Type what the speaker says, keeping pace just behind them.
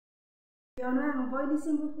बेयावनो आं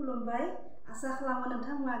बयनिसिमबो खुलुमबाय आसा खालामो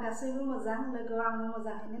नोंथांमोना गासैबो मोजां लोगोआव आंबो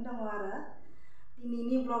मोजाङैनो दङ आरो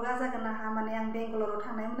दिनैनि ब्लगा जागोन आंहा माने आं बेंगालुरुआव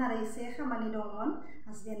थांनायमोन आरो एसे खामानि दंमोन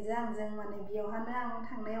हासबेन्डजों आंजों माने बेयावहानो आं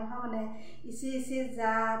थांनायावहा माने एसे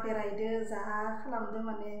जा बेरायदो जा खालामदो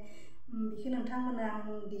माने बेखौ नोंथांमोननो आं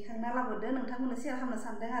दिखांना लाबोदो नोंथांमोननो शेयार खालामनो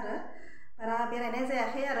सानदों आरो बारा बेरायनाय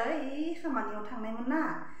जायाखै आरो इ खामानियाव थांनायमोन ना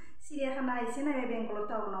सिरियाखाना एसे नायबाय बेंगालुरु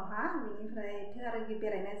टाउनावहा बेनिफ्रायथ' आरो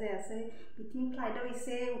बेरायनाय जायासै बिथिं फ्लाइटआव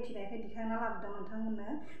एसे उथिनायखाय दिखांना लाबोदों नोंथांमोननो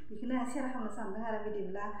बेखौनो आं शेयार खालामनो सानदों आरो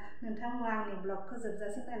बिदिब्ला नोंथांमोना आंनि ब्लगखौ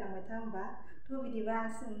जोबजासिम नायलांबाय था होमबा थ' बिदिबा आं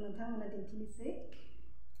नोंथांमोननो दिन्थिनोसै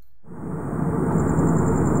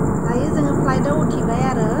दायो जोङो फ्लाइटआव उथिबाय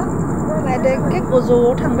आरो फ्लाइटआ एखे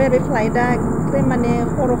गोजौआव थांबाय आरो फ्लाइटआ एखे माने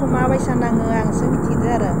खर'खौ माबायसा नाङो आंसो मिथिदो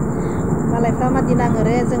आरो मालायफ्रा मादि नाङो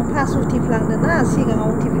रे जों फार्स्ट उथिफ्लांदो ना सिगाङाव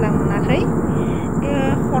उथिफ्लांनो मोनाखै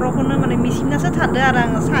खर'खौनो माने मिसिनासो थादो आरो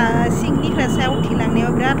आं सिंनिफ्राय सायाव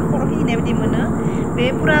उथिलांनायाव बिराद खर' फिदिंनाय बायदि मोनो बे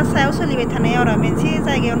पुरा सायाव सोलिबाय थानायाव आरो मोनसे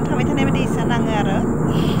जायगायावनो थाबाय थानाय बायदि इसा नाङो आरो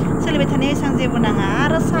सोलिबाय थानायाव एसेबां जेबो नाङा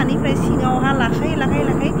आरो सानिफ्राय सिङावहा लाखै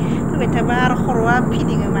फैबाय थाबा आरो खर'आ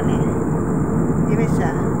फिदिङो माने बेबायसा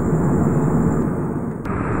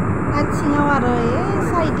सिङाव आरो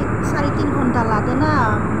साराय 3 घन्टा लादोना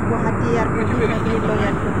गुवाहाटी एयारपर्टनिफ्राय बेंगालुरु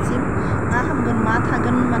एयारपर्टसिम मा खालामगोन मा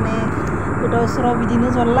थागोन माने गोदाव सोराव बिदिनो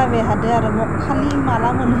जलायबाय थादो आरो खालि माला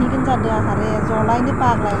मोनहैगोन जादों आरो जलायनो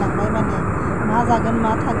बाग्लायलांबाय माने मा जागोन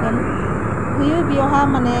मा थागोन होयो बेयावहा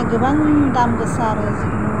माने गोबां दाम गोसा आरो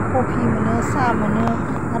जिखुनु कफि मोनो साहा मोनो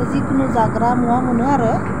आरो जिखुनु जाग्रा मुवा मोनो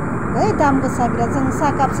आरो दाम गोसा बिराद जों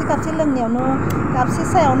साहा कापसे लोंनायावनो कापसे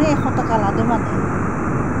सायावनो 100 टाका लादो माने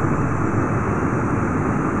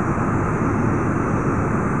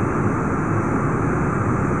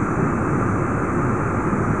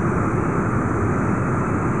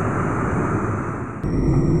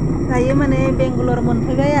दायो माने बेंगालुरु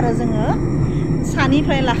मोनफैबाय आरो जोङो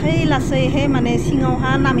सानिफ्राय लासैहाय माने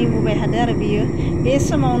सिङावहा नामिबोबाय थादो आरो बियो बे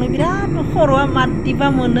समावनो बिराद खर'आ मादिबा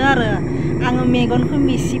मोनो आरो आङो मेगनखौ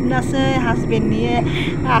मिसिबनासो हासबेन्डनि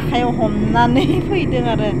आखायाव हमनानै फैदों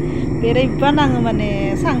आरो बेरैबा नाङो माने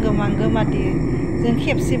सांगो मादि जों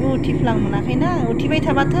खेबसेबो उथिफ्लां मोनाखैना उथिबाय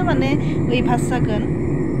थाबाथ' माने ओइभास जागोन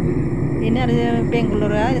बेनो आरो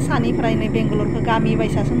बेंगालुरुआ सानिफ्रायनो बेंगालुरुखौ गामि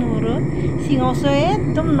बायसासो नुहुरो सिङावसो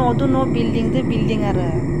एकदम न'दो न' बिल्डिंजों बिल्डिं आरो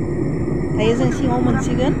दायो जों सिङाव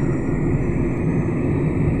मोनसिगोन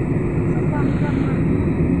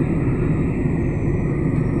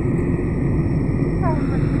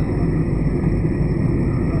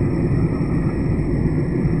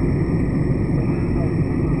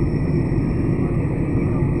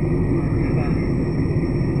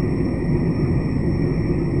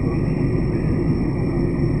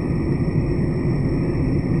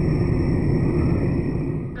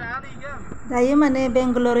दायो माने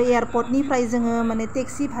बेंगालुरु एयारपर्टनिफ्राय जोङो माने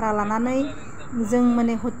टेक्सि भारा लानानै जों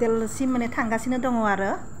माने हटेलसिम माने थांगासिनो दङ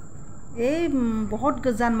आरो बहुत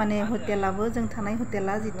गोजान माने हटेलाबो जों थानाय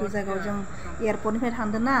हटेला जितु जायगायाव जों एयारपर्टनिफ्राय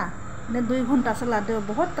थांदों ना माने 2 घन्टासो लादो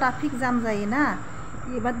बहुत ट्राफिक जाम जायोना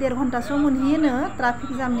एबा 1.5 घन्टासो मोनहैयोनो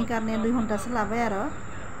ट्राफिक जामनि कारणे 2 घन्टासो लाबाय आरो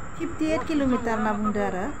 58 किलोमिटार होनना बुंदो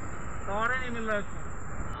आरो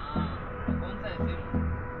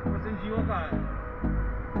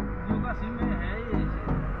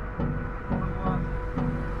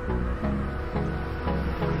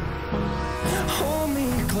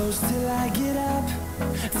Close till I get up.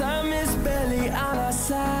 Time is barely on our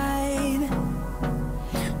side.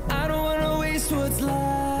 I don't wanna waste what's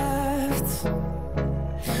left.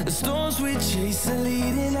 The storms we chase are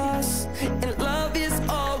leading us, and love is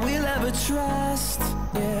all we'll ever trust.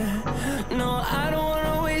 Yeah, no, I don't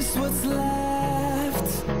wanna waste what's left.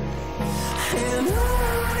 And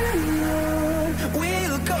on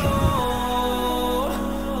we'll go,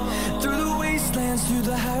 through the wastelands, through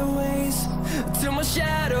the highways, till my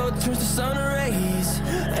shadow turns to sun rays.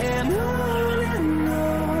 And on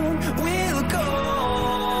we'll go,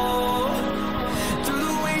 through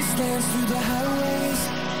the wastelands, through the highways.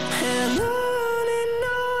 And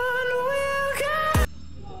on we'll go.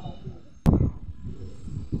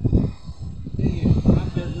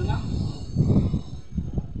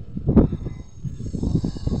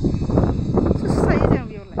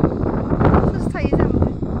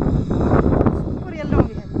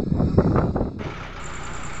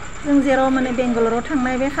 जों जेराव माने बेंगालुरुआव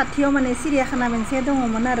थांनाय बे खाथियाव माने सिरियाखाना मोनसे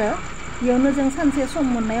दङमोन आरो बेयावनो जों सानसे सम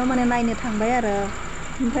मोननायाव माने नायनो थांबाय आरो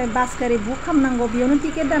ओमफ्राय बास गारि बुक खालामनांगौ बेयावनो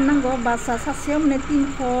टिकेट दाननांगौ बासआ सासेयाव माने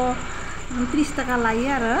 330 टाका लायो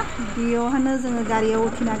आरो बेयावहानो जोङो गारियाव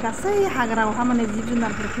उथिना गासै हाग्रायावहा माने जिब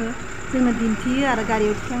जुनारफोरखौ जोंनो दिन्थियो आरो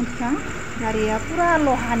गारियाव थिखां गारिया पुरा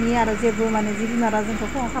लहानि आरो जेबो माने जिब जुनारा जोंखौ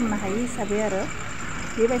खहा खालामनो हायि हिसाबै आरो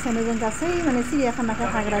बेबायदिनो जों गासै माने सिरियाखानाखौ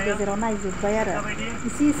हाग्रा गेजेराव नायजोब्बाय आरो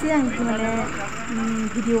एसे आं माने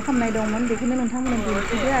भिडिअ खालामनाय दंमोन बेखौनो नोंथांमोननो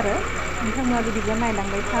दिन्थिदो आरो नोंथांमोना बिदिब्ला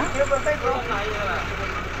नायलांबाय था।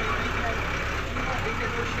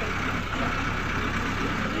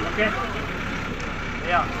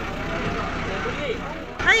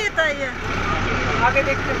 आगे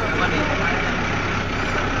देखते हैं।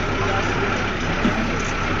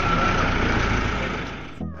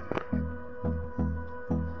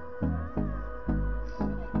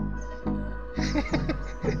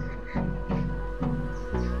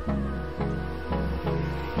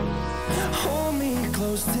 Hold me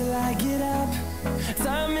close till I get up.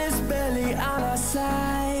 Time is barely on our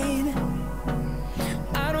side.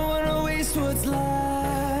 I don't wanna waste what's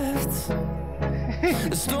left.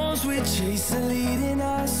 The storms we chase are leading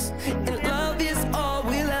us, and love is all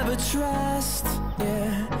we'll ever trust.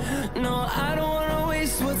 Yeah, no, I don't wanna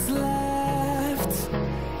waste what's left.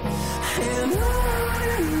 And on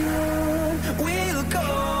we'll go,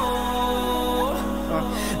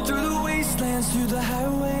 through the wastelands, through the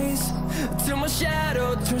highways, till my shadow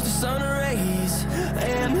turns to sun rays.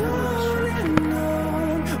 And on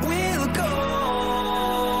we'll go,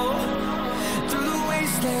 through the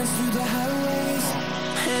wastelands, through the highways,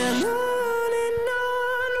 and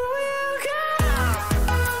on we'll go.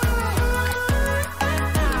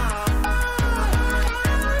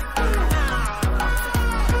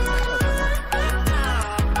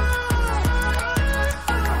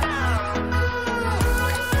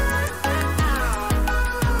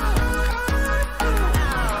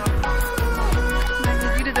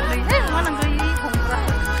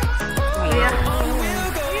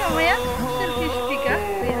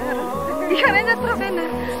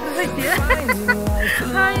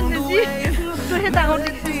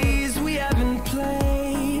 We haven't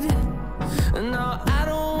played. No, I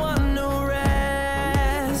don't want no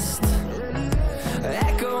rest.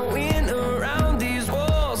 Echoing around these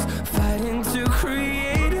walls, fighting to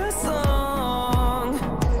create a song.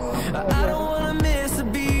 I don't wanna miss a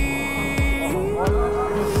beat.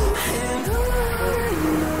 And on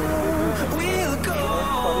we'll go,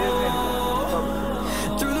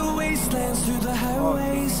 through the wastelands, through the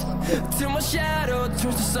highways, till my shadow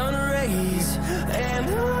turns to sun rays. And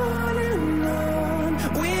on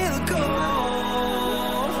we'll go,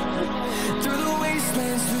 through the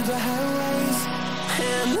wastelands, through the highways,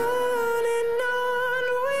 and on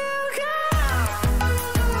we'll go.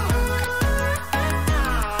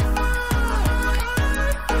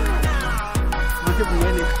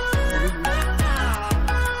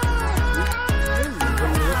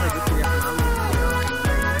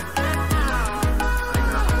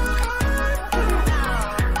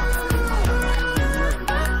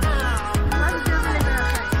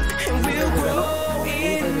 And we'll grow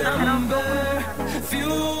in number,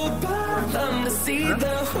 fueled by them to see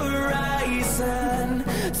the horizon,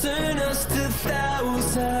 turn us to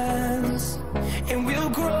thousands. And we'll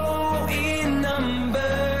grow in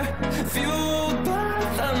number, fueled by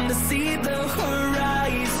them to see the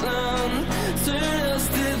horizon, turn us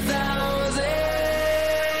to thousands.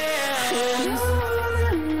 And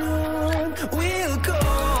on we'll go,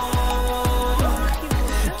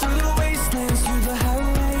 through the wastelands, through the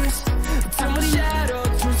highways, till my shadow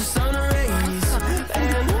turns to sun rays.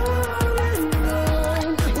 And on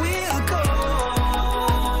we'll go,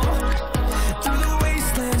 through the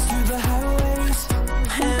wastelands, through the highways,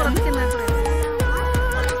 and on we'll go.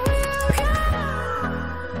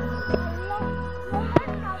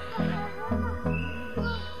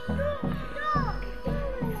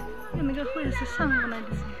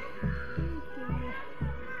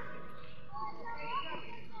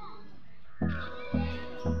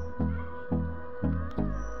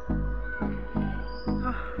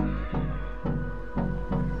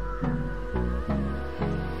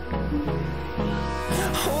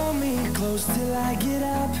 Hold me close till I get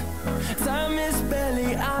up. Time is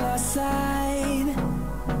barely on our side.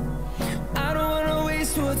 I don't wanna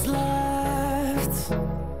waste what's left.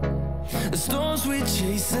 The storms we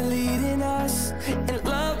chase are leading us, and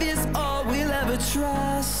love is all we'll ever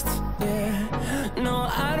trust. Yeah, no,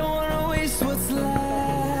 I don't wanna waste what's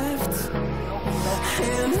left.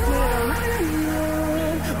 And on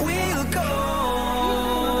we'll go,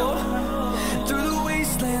 through the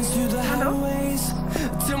wastelands, through the highways,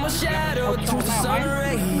 till my shadow turns to sun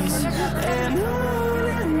rays. And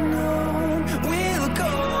on we'll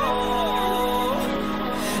go,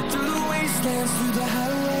 through the wastelands, through the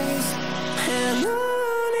highways, and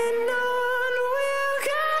on we'll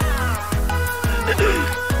go.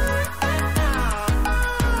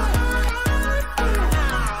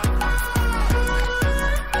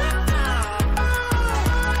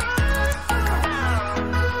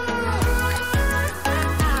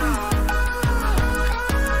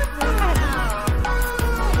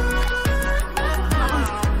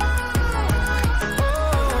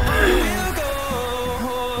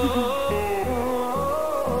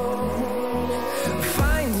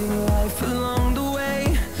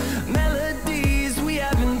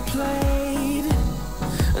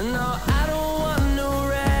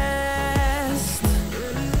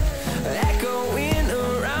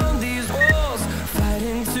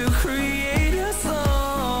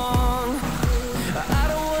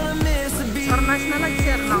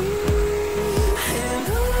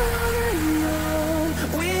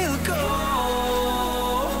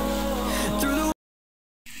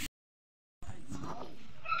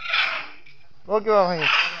 কিবা ভাই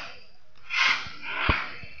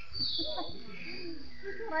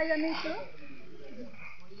মই জানিছো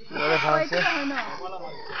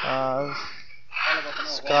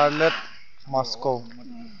Scarlet Moscow.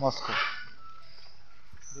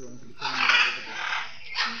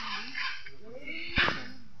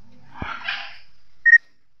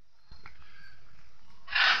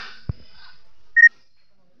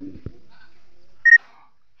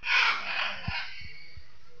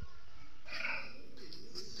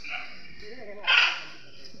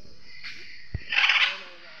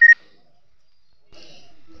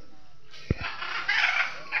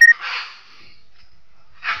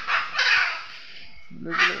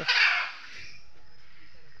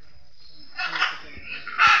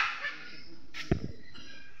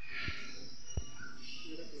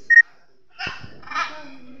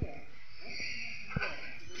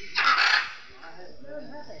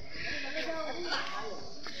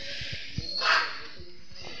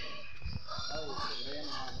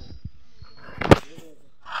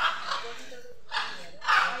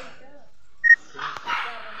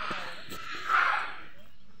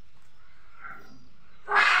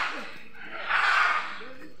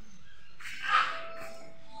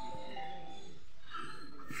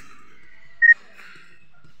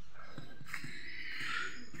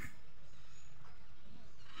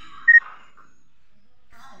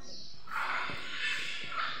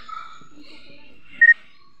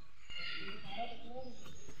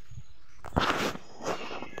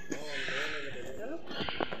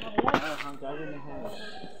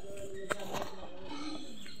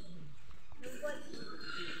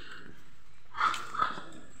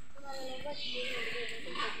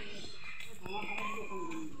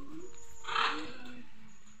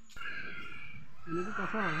 ini tuh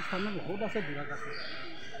kasar, karena udah sedih kasar.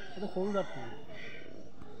 Itu full dah tuh.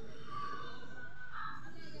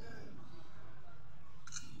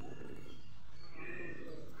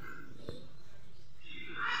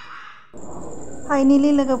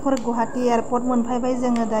 Finally लोगोफोर Guwahati airport मोनफैबाय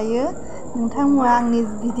जोङो दायो नोंथांमोना आंनि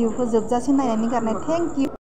भिडिअखौ जोबजासिम नायनायनि थाखाय थेंक इउ